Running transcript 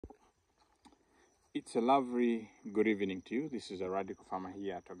It's a lovely good evening to you. This is a radical farmer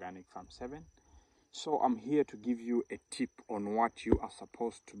here at Organic Farm 7. So I'm here to give you a tip on what you are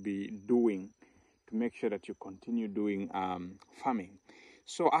supposed to be doing to make sure that you continue doing farming.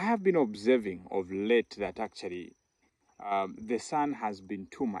 So I have been observing of late that actually the sun has been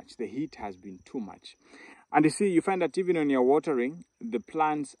too much, the heat has been too much. And you see, you find that even when you're watering, the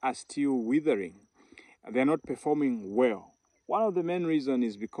plants are still withering. They're not performing well. One of the main reasons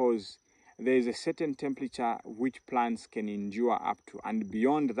is because there is a certain temperature which plants can endure up to, and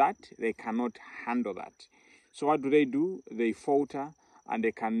beyond that, they cannot handle that. So what do? They falter and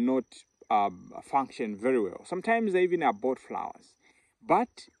they cannot function very well. Sometimes they even abort flowers.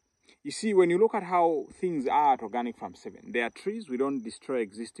 But you see, when you look at how things are at Organic Farm 7, there are trees, we don't destroy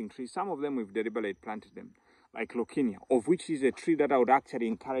existing trees. Some of them we've deliberately planted them, like Lokinia, of which is a tree that I would actually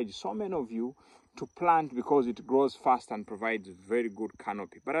encourage so many of you to plant because it grows fast and provides very good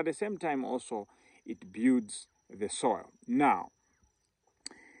canopy. But at the same time also, it builds the soil. Now,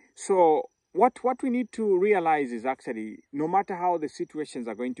 so what we need to realize is actually, no matter how the situations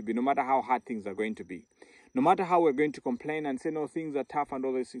are going to be, no matter how hard things are going to be, no matter how we're going to complain and say, no, things are tough and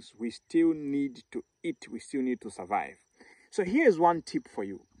all those things, we still need to eat, we still need to survive. So here's one tip for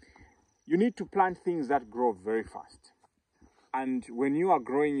you. You need to plant things that grow very fast. And when you are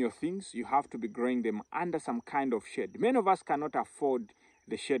growing your things, you have to be growing them under some kind of shade. Many of us cannot afford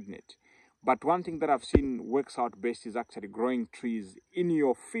the shade net. But one thing that I've seen works out best is actually growing trees in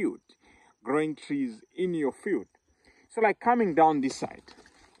your field. Growing trees in your field. So like coming down this side,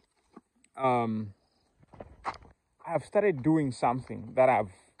 I've started doing something that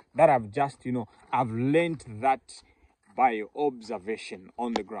I've just, I've learned that by observation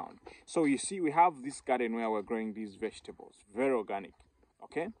on the ground. So you see, we have this garden where we're growing these vegetables, very organic,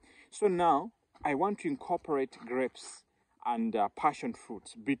 okay? So now I want to incorporate grapes and passion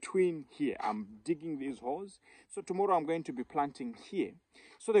fruits between here. I'm digging these holes. So tomorrow I'm going to be planting here.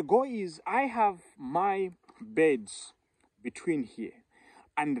 So the goal is I have my beds between here.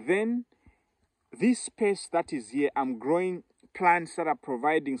 And then this space that is here, I'm growing plants that are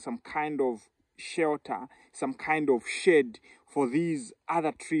providing some kind of shelter, some kind of shade for these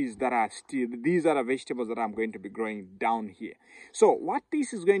other trees that are still, these other vegetables that I'm going to be growing down here. So what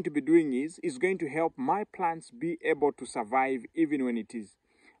this is going to be doing is going to help my plants be able to survive even when it is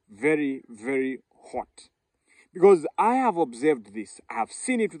very, very hot. Because I have observed this, I have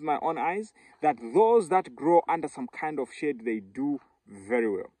seen it with my own eyes, that those that grow under some kind of shade, they do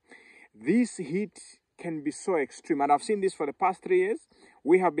very well. This heat can be so extreme, and I've seen this for the past 3 years.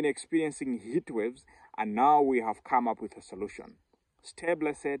 We have been experiencing heat waves, and now we have come up with a solution. Stay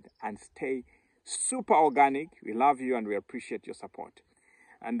blessed and stay super organic. We love you and we appreciate your support.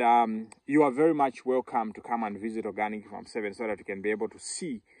 And you are very much welcome to come and visit Organic Farm 7 so that you can be able to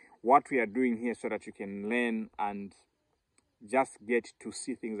see what we are doing here, so that you can learn and just get to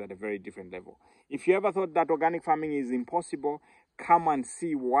see things at a very different level. If you ever thought that organic farming is impossible, come and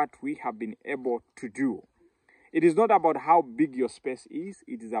see what we have been able to do. It is not about how big your space is,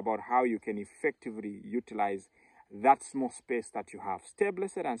 it is about how you can effectively utilize that small space that you have. Stay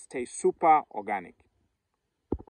blessed and stay super organic.